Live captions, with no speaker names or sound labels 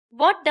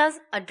What does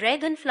a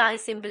dragonfly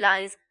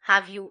symbolize?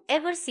 Have you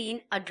ever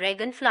seen a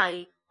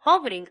dragonfly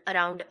hovering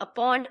around a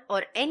pond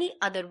or any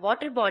other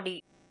water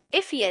body?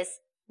 If yes,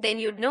 then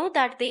you'd know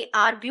that they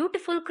are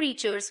beautiful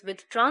creatures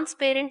with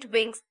transparent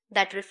wings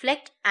that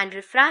reflect and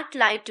refract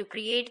light to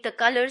create the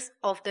colors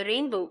of the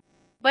rainbow.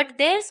 But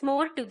there's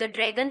more to the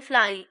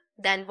dragonfly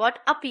than what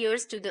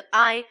appears to the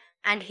eye,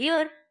 and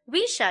here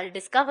we shall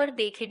discover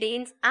the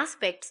hidden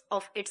aspects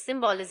of its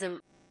symbolism.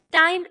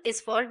 Time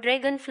is for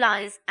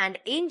dragonflies and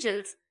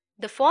angels.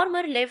 The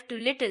former live too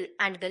little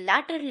and the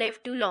latter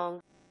live too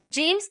long.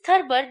 James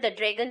Thurber, the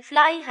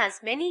dragonfly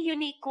has many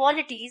unique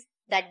qualities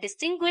that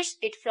distinguish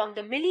it from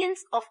the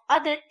millions of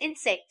other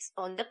insects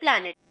on the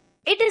planet.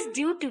 It is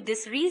due to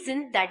this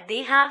reason that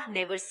they have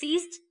never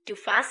ceased to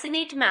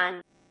fascinate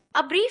man.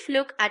 A brief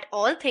look at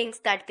all things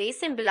that they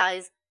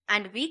symbolize,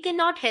 and we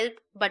cannot help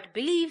but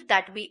believe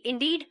that we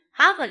indeed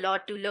have a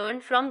lot to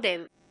learn from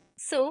them.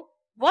 So,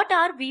 what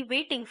are we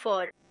waiting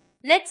for?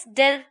 Let's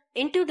delve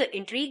into the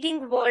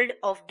intriguing world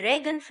of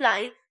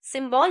dragonfly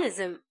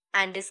symbolism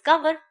and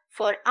discover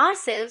for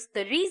ourselves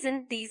the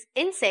reason these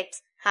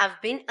insects have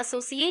been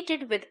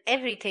associated with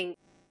everything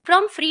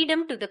from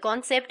freedom to the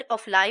concept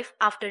of life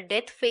after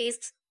death.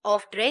 Faced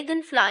of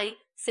dragonfly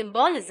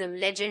symbolism,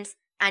 legends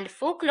and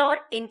folklore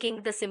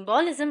inking the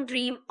symbolism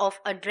dream of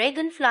a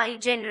dragonfly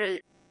general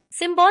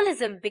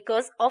symbolism.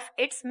 Because of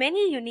its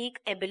many unique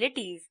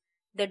abilities,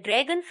 the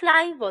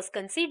dragonfly was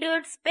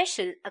considered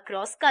special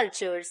across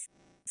cultures.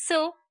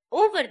 So,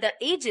 over the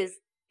ages,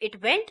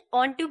 it went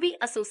on to be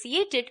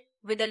associated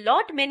with a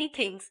lot many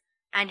things,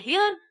 and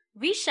here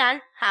we shall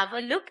have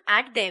a look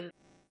at them.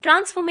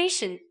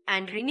 Transformation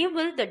and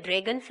renewal. The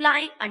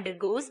dragonfly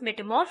undergoes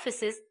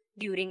metamorphosis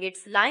during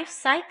its life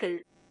cycle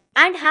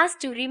and has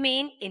to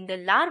remain in the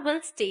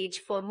larval stage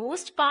for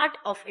most part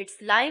of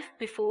its life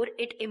before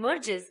it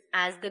emerges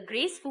as the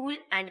graceful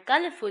and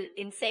colorful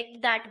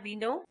insect that we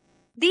know.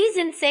 These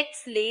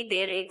insects lay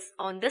their eggs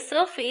on the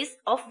surface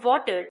of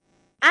water,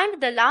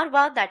 and the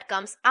larva that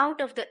comes out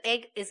of the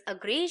egg is a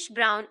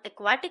grayish-brown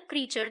aquatic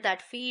creature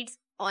that feeds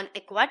on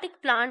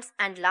aquatic plants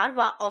and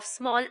larvae of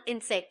small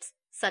insects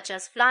such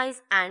as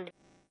flies and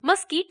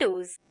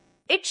mosquitoes.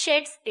 It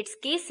sheds its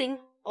casing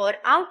or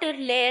outer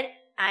layer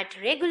at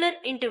regular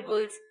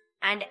intervals,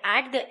 and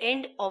at the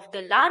end of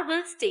the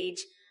larval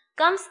stage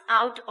comes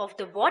out of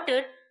the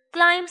water,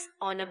 climbs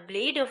on a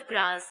blade of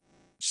grass,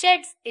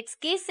 sheds its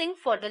casing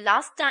for the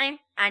last time,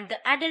 and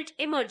the adult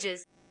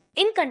emerges.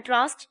 In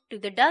contrast to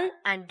the dull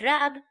and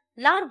drab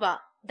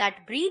larva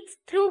that breathes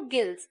through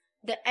gills,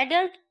 the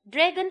adult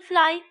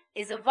dragonfly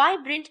is a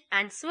vibrant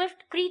and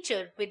swift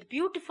creature with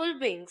beautiful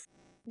wings.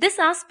 This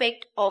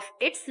aspect of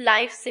its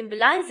life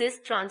symbolizes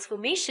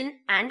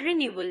transformation and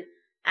renewal,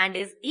 and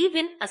is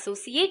even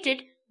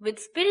associated with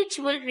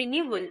spiritual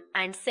renewal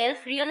and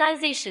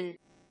self-realization.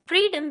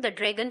 Freedom. The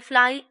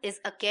dragonfly is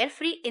a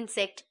carefree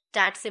insect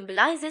that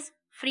symbolizes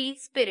free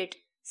spirit,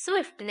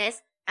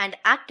 swiftness, and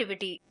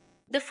activity.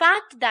 The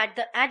fact that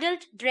the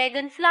adult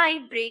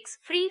dragonfly breaks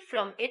free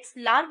from its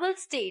larval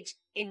stage,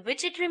 in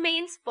which it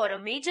remains for a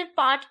major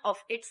part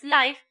of its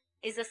life,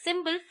 is a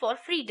symbol for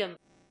freedom.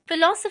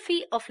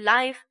 Philosophy of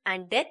life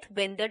and death.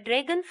 When the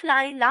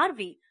dragonfly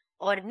larvae,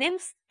 or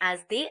nymphs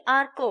as they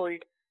are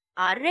called,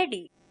 are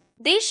ready,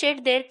 they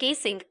shed their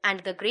casing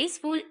and the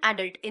graceful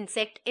adult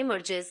insect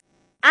emerges.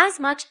 As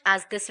much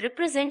as this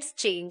represents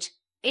change,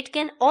 it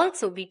can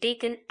also be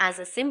taken as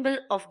a symbol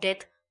of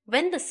death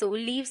when the soul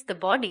leaves the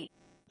body.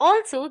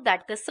 Also,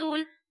 that the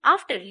soul,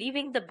 after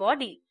leaving the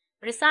body,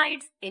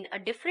 resides in a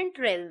different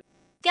realm,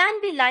 can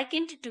be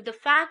likened to the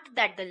fact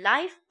that the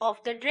life of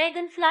the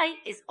dragonfly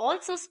is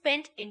also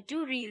spent in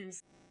two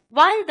realms,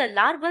 while the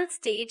larval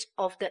stage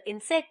of the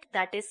insect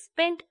that is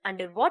spent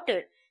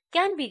underwater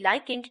can be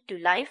likened to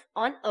life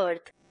on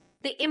earth.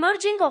 The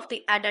emerging of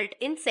the adult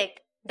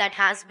insect that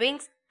has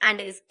wings and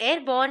is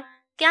airborne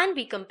can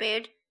be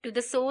compared to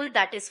the soul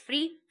that is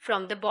free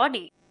from the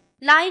body.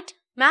 Light,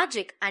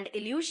 magic, and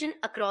illusion.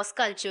 Across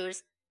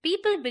cultures,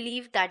 people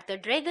believe that the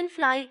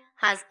dragonfly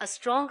has a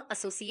strong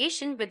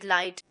association with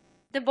light.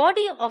 The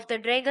body of the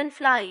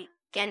dragonfly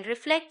can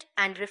reflect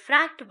and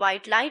refract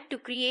white light to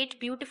create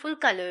beautiful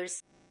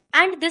colors,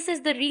 and this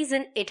is the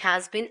reason it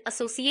has been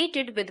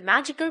associated with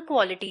magical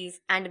qualities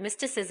and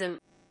mysticism.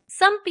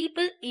 Some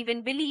people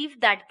even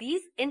believe that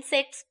these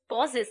insects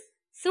possess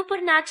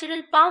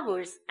supernatural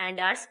powers and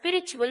are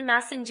spiritual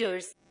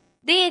messengers.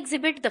 They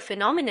exhibit the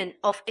phenomenon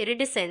of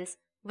iridescence,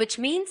 which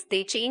means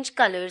they change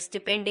colors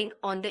depending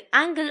on the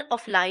angle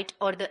of light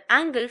or the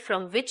angle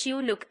from which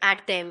you look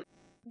at them.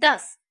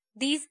 Thus,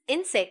 these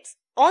insects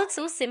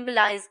also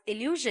symbolize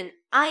illusion,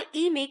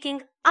 i.e.,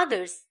 making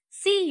others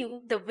see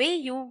you the way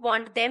you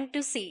want them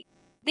to see.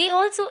 They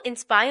also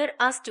inspire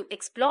us to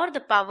explore the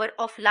power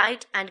of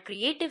light and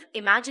creative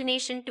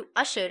imagination to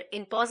usher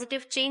in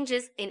positive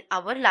changes in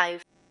our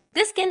life.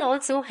 This can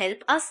also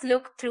help us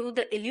look through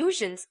the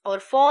illusions or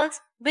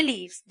false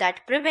beliefs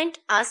that prevent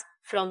us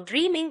from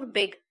dreaming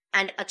big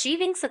and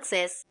achieving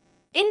success.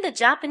 In the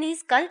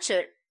Japanese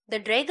culture, the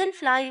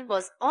dragonfly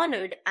was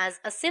honored as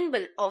a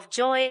symbol of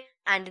joy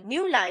and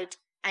new light,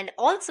 and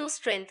also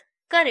strength,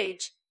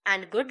 courage,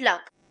 and good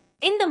luck.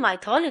 In the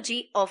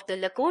mythology of the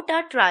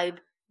Lakota tribe,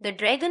 the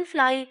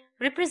dragonfly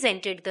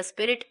represented the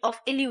spirit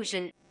of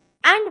illusion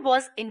and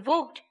was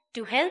invoked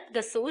to help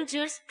the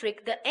soldiers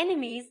trick the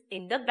enemies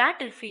in the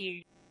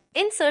battlefield.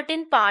 In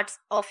certain parts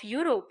of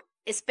Europe,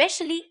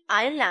 especially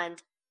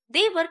Ireland,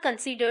 they were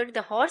considered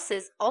the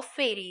horses of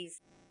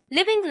fairies.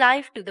 Living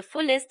life to the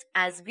fullest,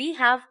 as we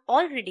have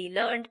already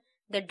learned,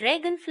 the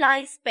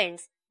dragonfly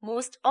spends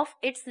most of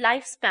its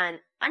lifespan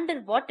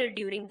underwater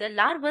during the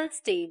larval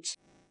stage.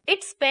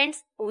 It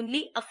spends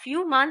only a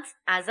few months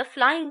as a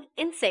flying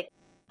insect.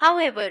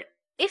 However,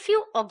 if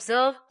you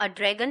observe a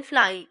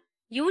dragonfly,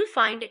 you will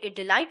find it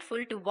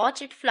delightful to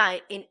watch it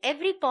fly in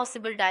every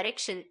possible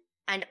direction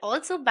and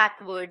also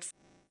backwards.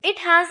 It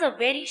has a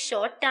very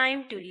short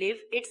time to live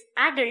its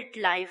adult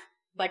life,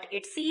 but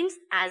it seems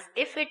as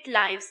if it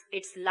lives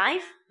its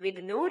life with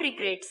no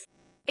regrets.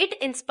 It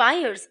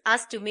inspires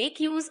us to make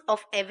use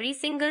of every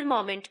single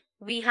moment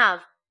we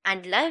have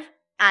and live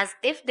as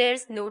if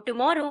there's no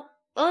tomorrow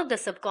or the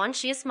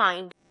subconscious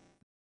mind.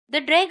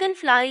 The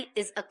dragonfly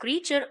is a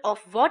creature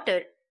of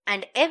water,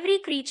 and every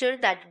creature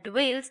that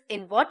dwells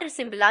in water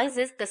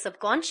symbolizes the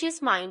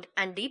subconscious mind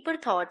and deeper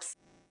thoughts.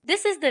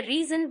 This is the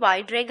reason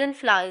why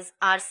dragonflies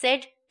are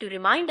said to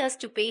remind us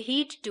to pay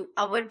heed to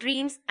our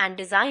dreams and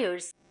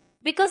desires.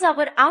 Because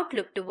our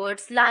outlook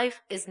towards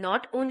life is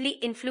not only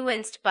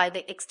influenced by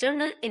the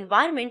external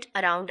environment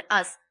around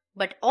us,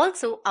 but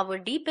also our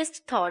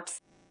deepest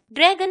thoughts.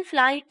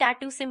 Dragonfly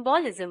tattoo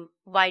symbolism.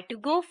 Why to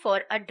go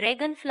for a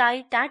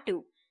dragonfly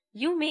tattoo?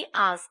 You may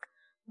ask.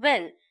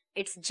 Well,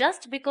 it's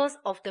just because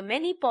of the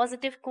many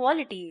positive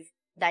qualities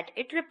that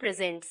it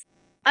represents.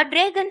 A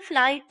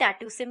dragonfly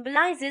tattoo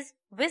symbolizes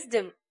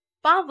wisdom,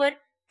 power,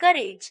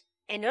 courage,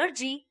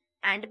 energy,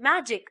 and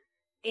magic.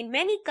 In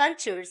many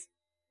cultures,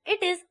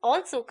 it is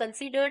also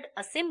considered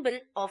a symbol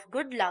of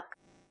good luck.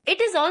 It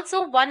is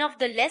also one of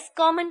the less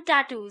common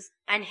tattoos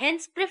and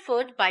hence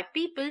preferred by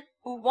people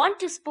who want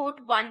to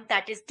sport one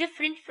that is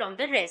different from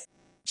the rest.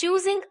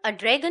 Choosing a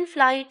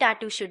dragonfly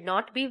tattoo should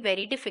not be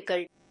very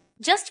difficult.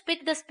 Just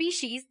pick the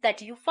species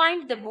that you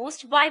find the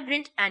most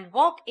vibrant and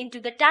walk into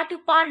the tattoo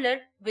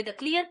parlor with a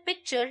clear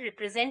picture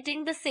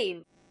representing the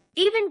same.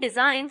 Even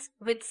designs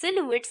with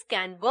silhouettes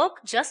can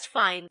work just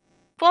fine.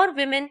 For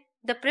women,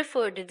 the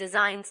preferred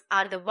designs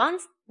are the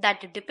ones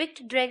that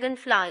depict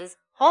dragonflies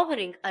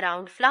hovering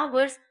around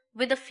flowers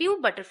with a few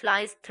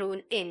butterflies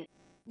thrown in.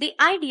 The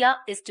idea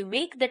is to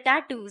make the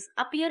tattoos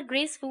appear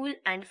graceful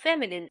and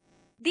feminine.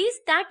 These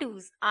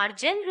tattoos are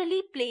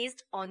generally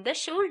placed on the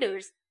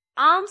shoulders,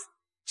 arms,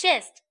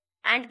 chest,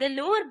 and the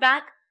lower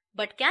back,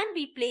 but can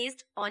be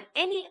placed on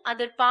any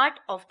other part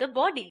of the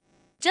body.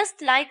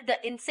 Just like the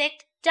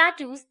insect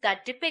tattoos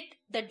that depict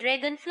the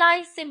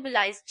dragonfly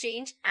symbolize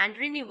change and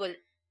renewal.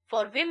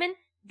 For women,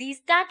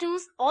 these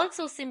tattoos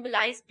also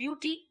symbolize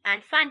beauty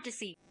and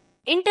fantasy.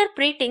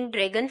 Interpreting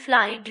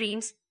dragonfly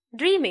dreams.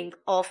 Dreaming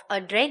of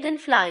a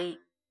dragonfly,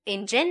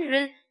 in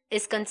general,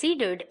 is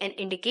considered an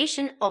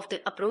indication of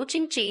the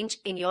approaching change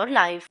in your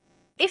life.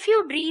 If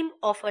you dream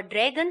of a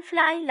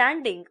dragonfly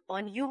landing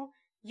on you,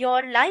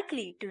 you're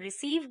likely to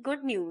receive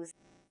good news.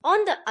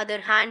 On the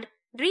other hand,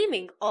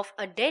 dreaming of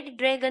a dead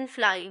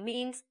dragonfly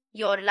means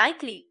you're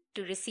likely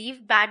to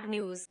receive bad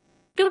news.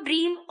 To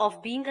dream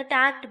of being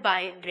attacked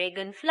by a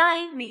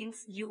dragonfly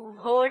means you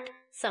hurt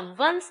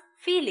someone's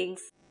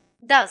feelings.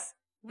 Thus,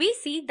 we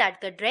see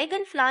that the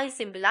dragonfly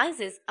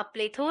symbolizes a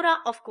plethora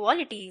of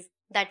qualities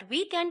that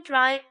we can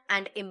try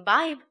and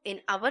imbibe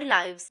in our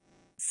lives.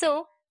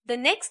 So, the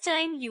next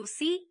time you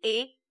see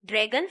a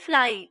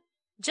dragonfly,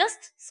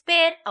 just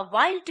spare a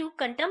while to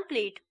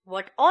contemplate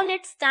what all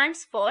it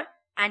stands for,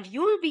 and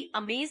you'll be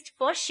amazed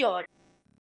for sure.